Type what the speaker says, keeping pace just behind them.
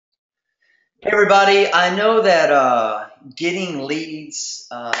Hey everybody, I know that getting leads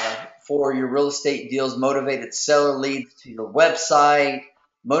for your real estate deals, motivated seller leads to your website,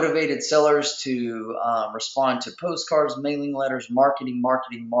 motivated sellers to respond to postcards, mailing letters, marketing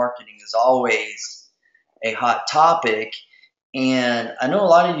is always a hot topic. And I know a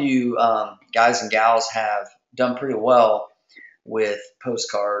lot of you guys and gals have done pretty well with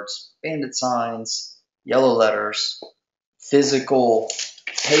postcards, bandit signs, yellow letters, physical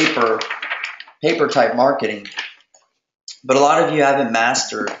paper paper type marketing, but a lot of you haven't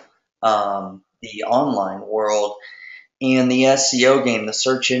mastered the online world and the SEO game, the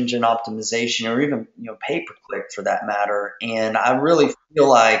search engine optimization, or even pay per click for that matter. And I really feel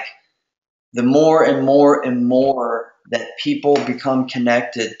like the more and more and more that people become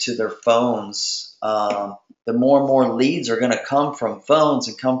connected to their phones, the more and more leads are going to come from phones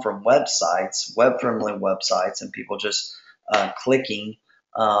and come from websites, web friendly websites, and people just clicking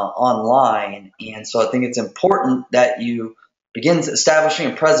online. And so I think it's important that you begin establishing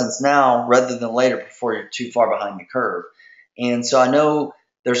a presence now rather than later before you're too far behind the curve. And so I know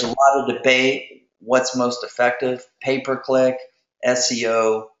there's a lot of debate what's most effective, pay per click,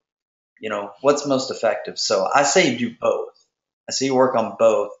 SEO, what's most effective. So I say do both. I say you work on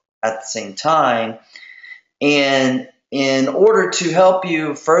both at the same time. And in order to help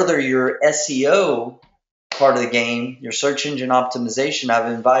you further your SEO part of the game, your search engine optimization,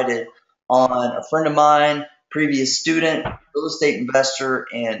 I've invited on a friend of mine, previous student, real estate investor,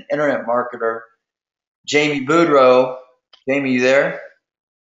 and internet marketer, Jamie Boudreau. Jamie, you there?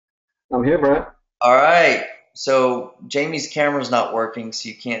 I'm here, Brett. All right. So Jamie's camera's not working, so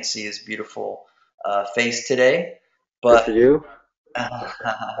you can't see his beautiful face today. Good But for you.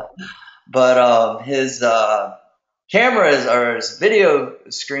 his camera is or his video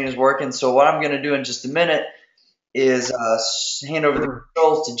screen is working. So what I'm going to do in just a minute is hand over the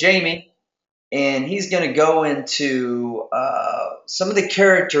controls to Jamie, and he's going to go into some of the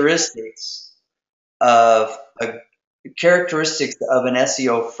of a characteristics of an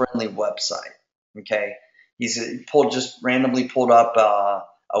SEO friendly website. Okay, he's pulled just randomly pulled up a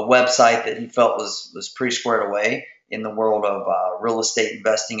website that he felt was pretty squared away in the world of real estate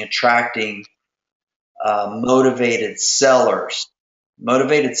investing, attracting motivated sellers.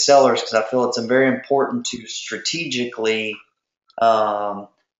 Motivated sellers, because I feel it's very important to strategically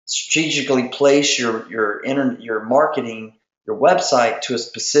place your marketing, your website to a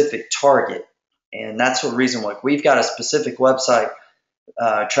specific target, and that's the reason. Like we've got a specific website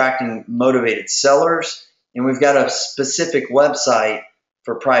attracting motivated sellers, and we've got a specific website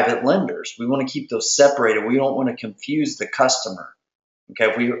for private lenders. We want to keep those separated. We don't want to confuse the customer.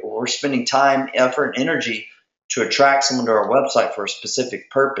 Okay, we're spending time, effort, and energy to attract someone to our website for a specific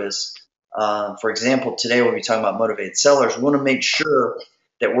purpose. For example, today we'll be talking about motivated sellers. We want to make sure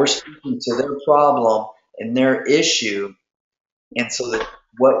that we're speaking to their problem and their issue, and so that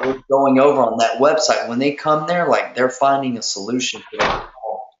what we're going over on that website, when they come there, like they're finding a solution for their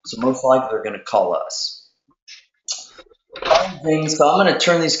problem. So most likely they're going to call us. So I'm going to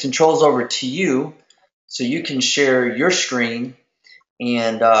turn these controls over to you, so you can share your screen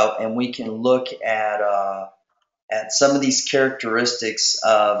and we can look at some of these characteristics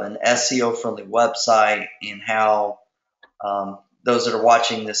of an SEO friendly website and how those that are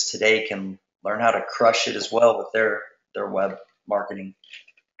watching this today can learn how to crush it as well with their web marketing.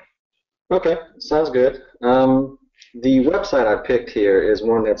 Okay, sounds good. The website I picked here is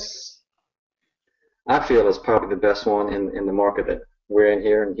one I feel is probably the best one in the market that we're in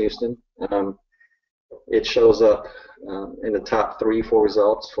here in Houston. It shows up in the top three, four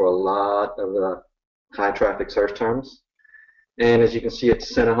results for a lot of the high traffic search terms. And as you can see,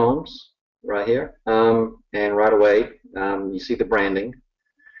 it's Center Homes right here. And right away, you see the branding.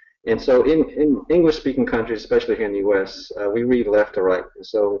 And so in English-speaking countries, especially here in the U.S., we read left to right.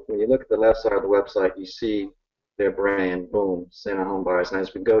 So when you look at the left side of the website, you see their brand, boom, Center Home Buyers. And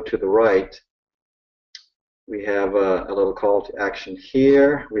as we go to the right, we have a little call to action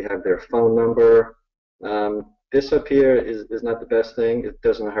here. We have their phone number. This up here is not the best thing. It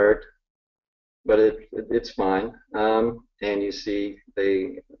doesn't hurt, but it's fine. And you see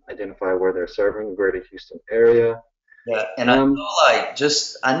they identify where they're serving, Greater Houston area. Yeah, and Um,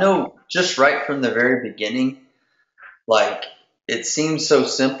 I know just right from the very beginning, like it seems so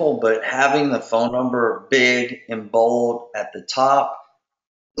simple, but having the phone number big and bold at the top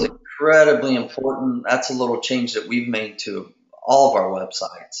is incredibly important. That's a little change that we've made to all of our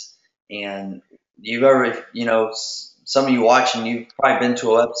websites. And you've ever, some of you watching, you've probably been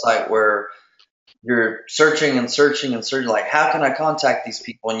to a website where you're searching and searching and searching, like, how can I contact these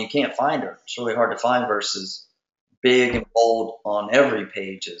people? And you can't find her. It's really hard to find versus big and bold on every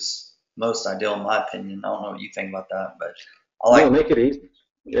page is. most ideal in my opinion. I don't know what you think about that, but I No, like. make it easy.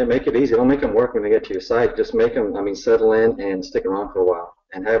 Yeah, make it easy. Don't make them work when they get to your site. Just make them, I mean, settle in and stick around for a while.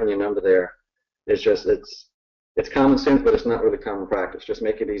 And having your number there, it's common sense, but it's not really common practice. Just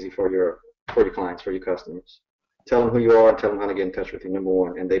make it easy for your clients, for your customers. Tell them who you are and tell them how to get in touch with you, number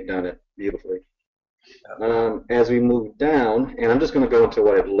one, and they've done it beautifully. As we move down, and I'm just going to go into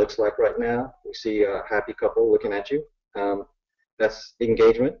what it looks like right now. We see a happy couple looking at you. That's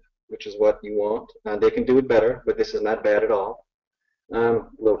engagement, which is what you want. They can do it better, but this is not bad at all.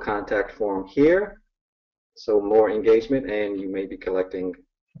 Little contact form here, so more engagement, and you may be collecting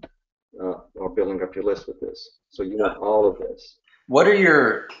or building up your list with this. So you want all of this. What are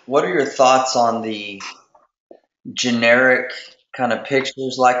your thoughts on the generic kind of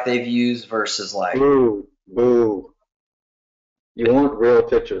pictures like they've used versus like, Boo, boo. You want real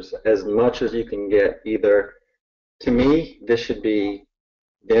pictures as much as you can get. Either, to me, this should be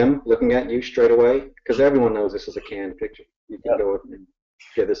them looking at you straight away, because everyone knows this is a canned picture. You can yep, go and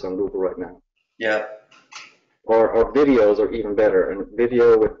get this on Google right now. yep, Or videos are even better. And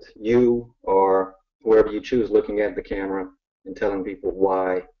video with you or whoever you choose looking at the camera and telling people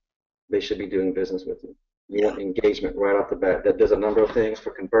why they should be doing business with you. You yeah, want engagement right off the bat. That does a number of things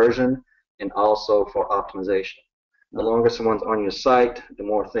for conversion and also for optimization. The longer someone's on your site, the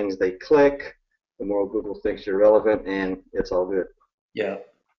more things they click, the more Google thinks you're relevant, and it's all good. yeah.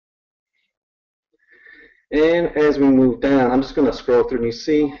 And as we move down, I'm just going to scroll through and you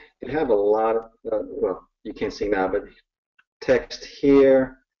see they have a lot of, well, you can't see now, but text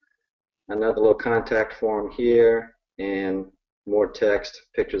here, another little contact form here, and more text,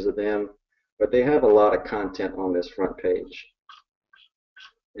 pictures of them. But they have a lot of content on this front page.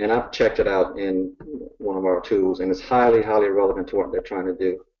 And I've checked it out in one of our tools, and it's highly, highly relevant to what they're trying to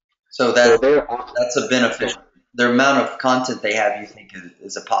do. So So that they're, that's a beneficial. The amount of content they have, you think,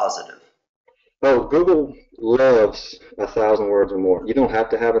 is a positive. oh, Google loves 1,000 words or more. You don't have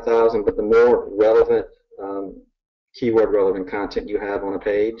to have 1,000, but the more relevant, um, keyword relevant content you have on a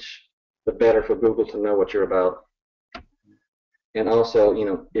page, the better for Google to know what you're about. And also,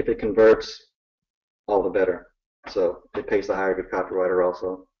 if it converts, all the better. So it pays the higher good copywriter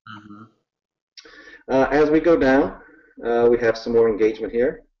also. Hmm. As we go down, we have some more engagement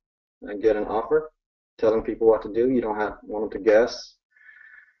here. And get an offer, telling people what to do. You don't want them to guess.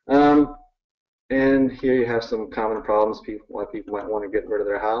 Um, and here you have some common problems why people might want to get rid of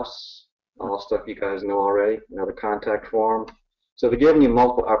their house. All stuff you guys know already. Another contact form. So they're giving you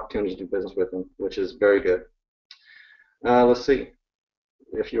multiple opportunities to do business with them, which is very good. Let's see.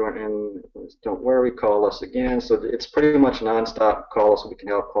 If you are in, don't worry, call us again. So it's pretty much nonstop. Call us, we can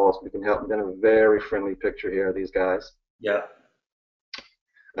help. Call us, we can help. Then a very friendly picture here of these guys. Yeah.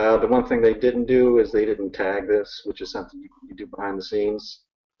 The one thing they didn't do is they didn't tag this, which is something you do behind the scenes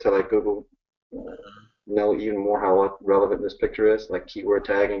to let Google know even more how relevant this picture is, like keyword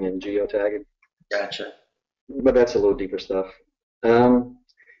tagging and geo-tagging. Gotcha. But that's a little deeper stuff. And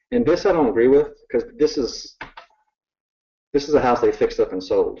this I don't agree with, because this is a house they fixed up and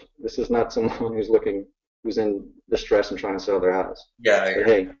sold. This is not someone who's in distress and trying to sell their house. Yeah, I But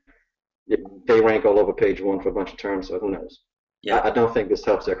agree. hey, they rank all over page one for a bunch of terms, so who knows? Yeah. I don't think this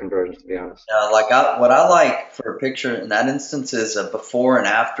helps their conversions, to be honest. What I like for a picture in that instance is a before and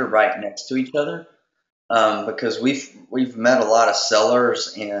after right next to each other, because we've met a lot of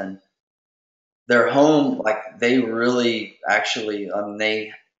sellers and their home, like they really actually,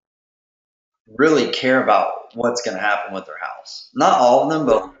 they really care about what's going to happen with their house. Not all of them,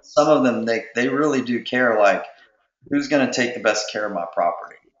 Yeah. but some of them, they really do care, like who's going to take the best care of my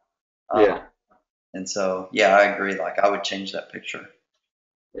property. Um, Yeah. and so, yeah, I agree. Like I would change that picture.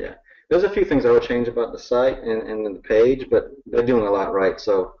 Yeah. There's a few things I would change about the site and the page, but they're doing a lot right,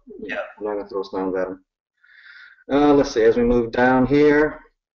 so Yeah. I'm not going to throw stones at them. Let's see, as we move down here,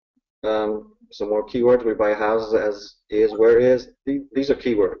 some more keywords. We buy houses as is, where is. These are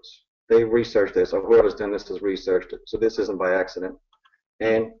keywords. They researched this, or whoever's done this has researched it, so this isn't by accident.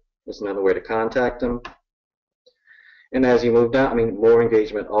 And it's another way to contact them. And as you move down, I mean, more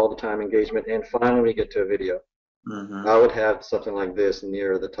engagement, all the time engagement, and finally we get to a video. Hmm. I would have something like this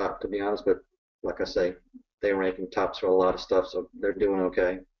near the top, to be honest, but like I say, they're ranking tops for a lot of stuff, so they're doing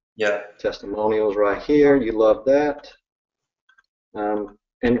okay. Yeah. Testimonials right here, you love that.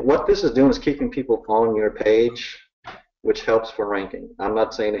 And what this is doing is keeping people on your page, which helps for ranking. I'm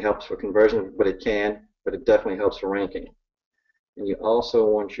not saying it helps for conversion, but it can, but it definitely helps for ranking. And you also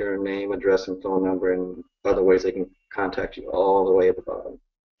want your name, address, and phone number, and other ways they can contact you all the way at the bottom.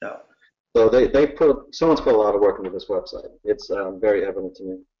 Yeah. So someone's put a lot of work into this website. It's very evident to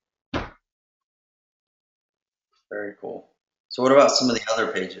me. Very cool. So what about some of the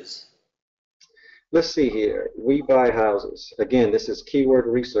other pages? let's see here. We buy houses. Again, this is keyword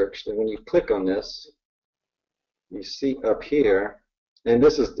research. And when you click on this, you see up here, and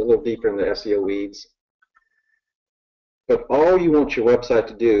this is a little deeper in the SEO weeds, but all you want your website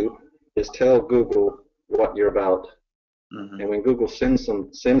to do is tell Google what you're about. And when Google sends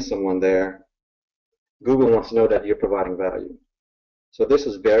someone there, Google wants to know that you're providing value. So this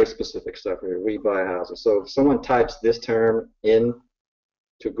is very specific stuff here. We buy houses. So if someone types this term in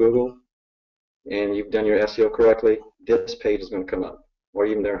to Google and you've done your SEO correctly, this page is going to come up, or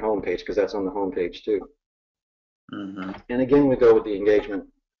even their home page, because that's on the home page too. And again, we go with the engagement.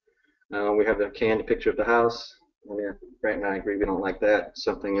 We have the canned picture of the house. I mean, Brent and I agree we don't like that.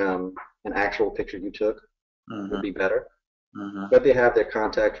 Something, an actual picture you took would be better. But they have their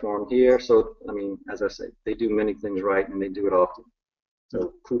contact form here. So, I mean, as I say, they do many things right, and they do it often.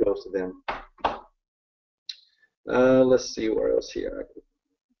 So kudos to them. Let's see where else here.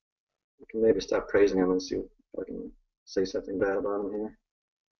 I can maybe stop praising them and see if I can say something bad about them here.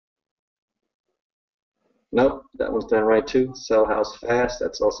 Nope, that one's done right too. Sell house fast.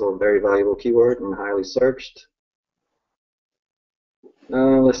 That's also a very valuable keyword and highly searched.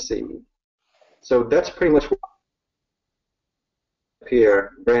 Let's see. So that's pretty much what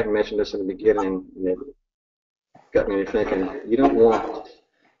here. Brandon mentioned this in the beginning, and it got me thinking. You don't want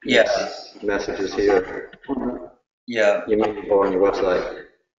messages here. You may be on your website.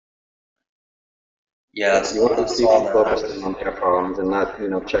 Yeah, you want to see people focusing on their problems and not,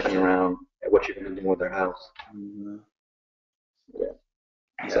 checking around at what you're going to do with their house. Yeah.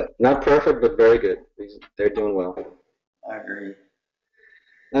 So not perfect, but very good. They're doing well. I agree.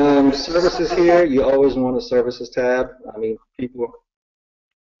 Services here, you always want a services tab. I mean, people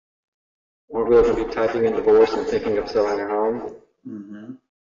aren't really going to be typing in divorce and thinking of selling their home.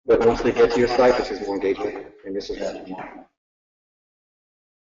 But once they get to your site, this is more engagement, and this is what you want.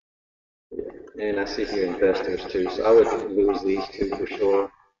 And I see here investors too, so I would lose these two for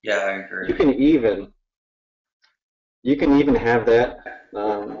sure. Yeah, I agree. You can even have that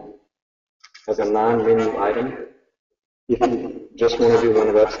as a non-menu item if you just want to do one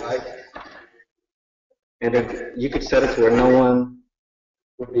website, and then you could set it to where no one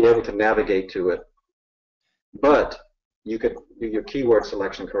would be able to navigate to it, but you could do your keyword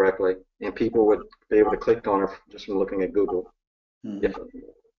selection correctly, and people would be able to click on it just from looking at Google.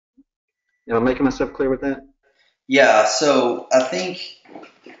 Am I making myself clear with that? Yeah, so I think,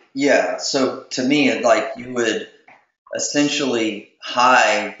 so to me, like you would essentially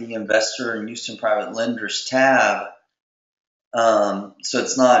hide the investor and Houston private lenders tab, so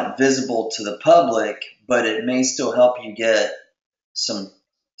it's not visible to the public, but it may still help you get some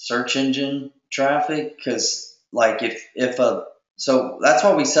search engine traffic, because like so that's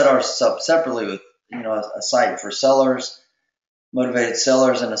why we set ours up separately with a site for sellers, motivated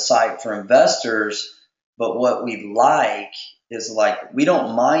sellers, and a site for investors. But what we like is, like, we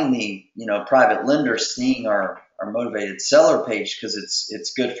don't mind the private lenders seeing our motivated seller page, because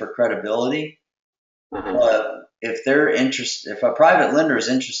it's good for credibility. But if a private lender is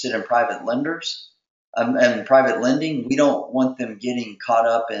interested in private lenders and private lending, we don't want them getting caught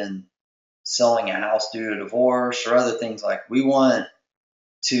up in selling a house due to divorce or other things. Like, we want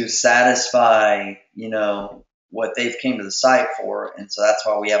to satisfy what they've came to the site for, and so that's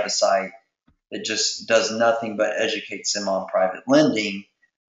why we have a site that just does nothing but educates them on private lending.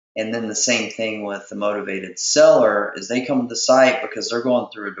 And then the same thing with the motivated seller, is they come to the site because they're going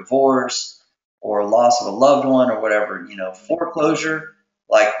through a divorce or a loss of a loved one or whatever, foreclosure.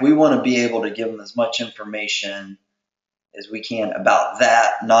 Like, we want to be able to give them as much information as we can about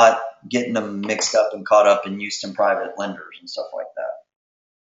that, not getting them mixed up and caught up in Houston private lenders and stuff like that.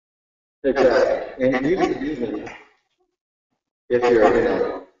 Exactly. And you can even, if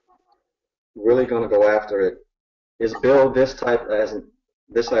you're really going to go after it, is build this type as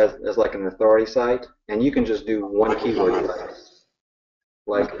like an authority site, and you can just do one keyword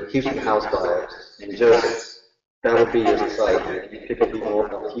like Houston house buyers, and just that would be your site. You pick up even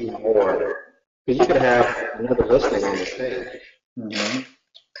a few more, because you could have another listing on this page.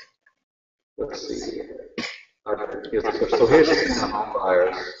 Let's see. So here's Houston home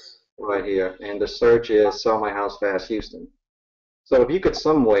buyers right here, and the search is "Sell My House Fast Houston." So if you could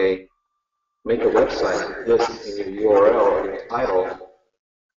some way make a website with this in your URL or your title,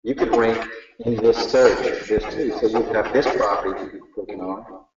 you could rank in this search this too. So you have this property you're clicking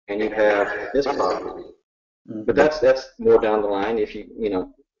on, and you have this property. But that's more down the line. If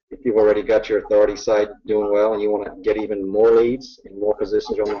if you've already got your authority site doing well and you want to get even more leads and more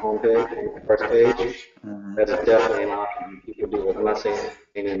positions on the home page, on the first page, that's definitely an option. People do it. I'm not saying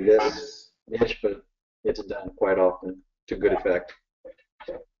in this niche, but it's done quite often to good effect.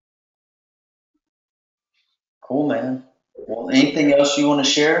 Cool, man. Well, anything else you want to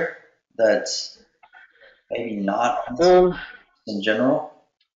share that's maybe not on this Um, in general?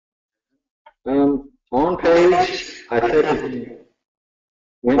 on page, I think if you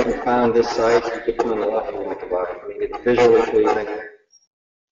went and found this site, you could find a lot you like about it. I mean, it's visually pleasing.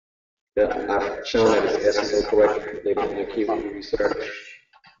 I've shown that it's SEO correctly. They've done their keyword research.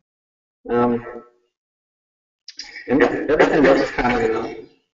 Um, and everything else is kind of enough.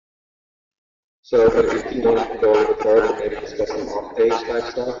 So, but if you want to go a little further, maybe discuss some off-page type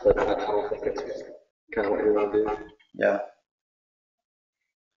stuff, but I don't think it's kind of what we want to do. Yeah.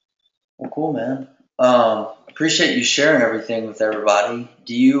 Well, cool, man. Appreciate you sharing everything with everybody.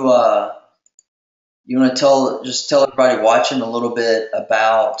 Do you want to tell everybody watching a little bit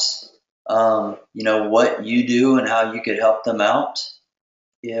about what you do and how you could help them out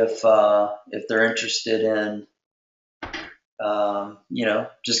if they're interested in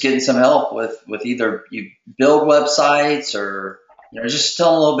just getting some help with either you build websites or just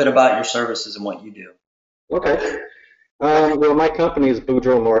tell them a little bit about your services and what you do. Okay. Well, my company is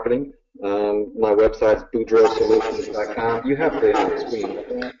Boudreaux Marketing. My website's boudreauxsolutions.com. You have the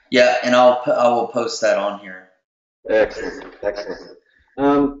screen, right? Yeah, and I will post that on here. Excellent, excellent.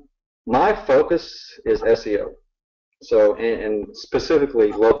 My focus is SEO, so and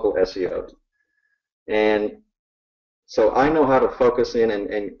specifically local SEO. And so I know how to focus in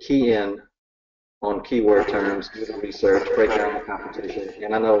and key in on keyword terms, do the research, break down the competition,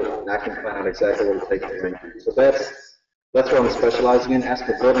 and I know I can find out exactly what it takes to rank. So that's what I'm specializing in. As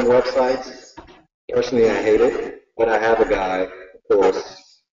for building websites, personally I hate it, but I have a guy, of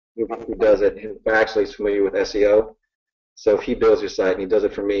course, who does it, who actually is familiar with SEO. So if he builds your site and he does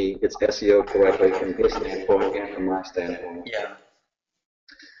it for me, it's SEO correctly from his standpoint and from my standpoint. Yeah.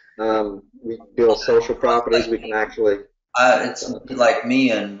 We build social properties. We can actually. It's like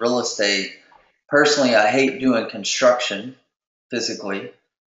me in real estate. Personally, I hate doing construction physically.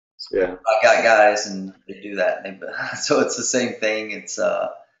 Yeah. I got guys and they do that. So it's the same thing. It's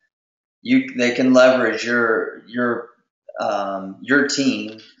they can leverage your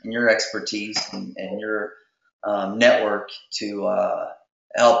team and your expertise and your network to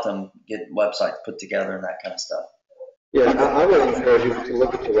help them get websites put together and that kind of stuff. Yeah, I would encourage you to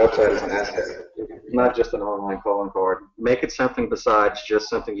look at your website as an asset, not just an online calling card. Make it something besides just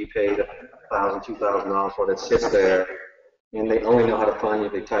something you paid $1,000, $2,000 for that sits there, and they only know how to find you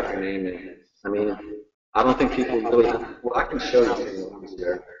if they type your name in. I mean, I don't think people really. Well, I can show you some ones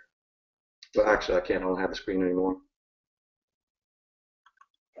there. Well, actually, I can't. I don't have the screen anymore.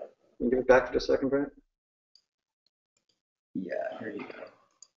 Can you give it back for just a second, Brent? Yeah, here you go.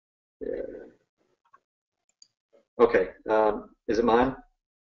 Yeah. Okay. Is it mine?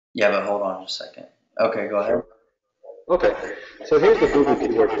 Yeah, but hold on just a second. Okay, go ahead. Okay. So here's the Google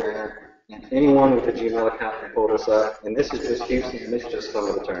keyword planner. And anyone with a Gmail account can pull this up. And this is just Houston, and this is just some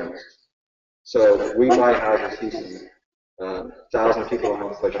of the terms. So we buy houses Houston. 1,000 people a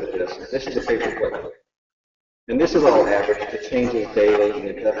month search for this. This is a pay-per-click. And this is all average. It changes daily, and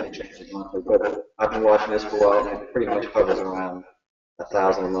it definitely changes monthly. But I've been watching this for a while, and it pretty much hovers around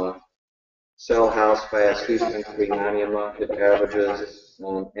 1,000 a month. Sell house fast, Houston, 390 a month, it averages,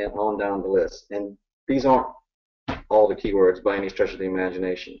 and on down the list. And these aren't all the keywords by any stretch of the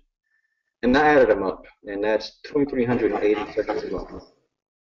imagination. And I added them up, and that's 2,380 searches a month.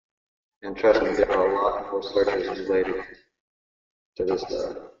 And trust me, there are a lot more searches related to this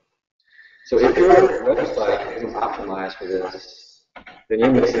stuff. So if your website isn't optimized for this, then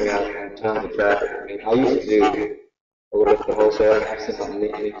you're missing out on tons of traffic. I mean, I used to do a little bit of wholesale, I sent out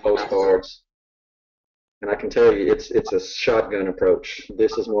many postcards, and I can tell you, it's a shotgun approach.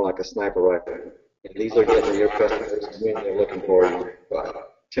 This is more like a sniper rifle. And these are getting your customers when they're looking for you. But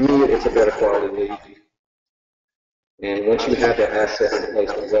to me, it's a better quality lead. And once you have that asset in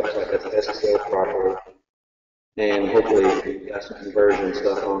place, the website that's SEO properly, and hopefully you have some conversion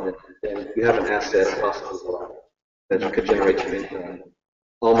stuff on it, then you have an asset possibly that you could generate some income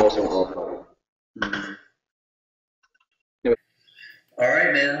almost on all time. Mm-hmm. Anyway. All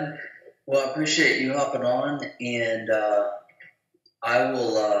right, man. Well, I appreciate you hopping on, and I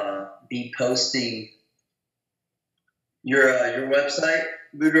will be posting your website,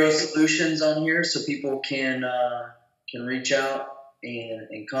 Boudreaux Solutions, on here, so people can reach out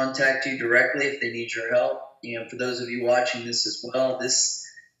and contact you directly if they need your help. For those of you watching this as well, this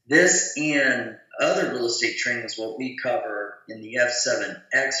and other real estate training is what we cover in the F7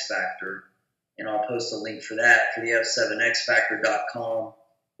 X Factor, and I'll post a link for that for the F7XFactor.com,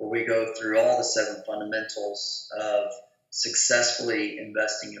 where we go through all the 7 fundamentals of successfully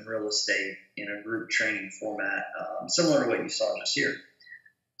investing in real estate in a group training format, similar to what you saw just here.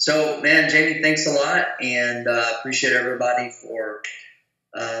 So, man, Jamie, thanks a lot, and appreciate everybody for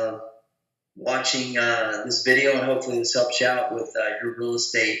watching this video, and hopefully this helps you out with your real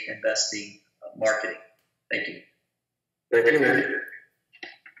estate investing marketing. Thank you. Thank you, man.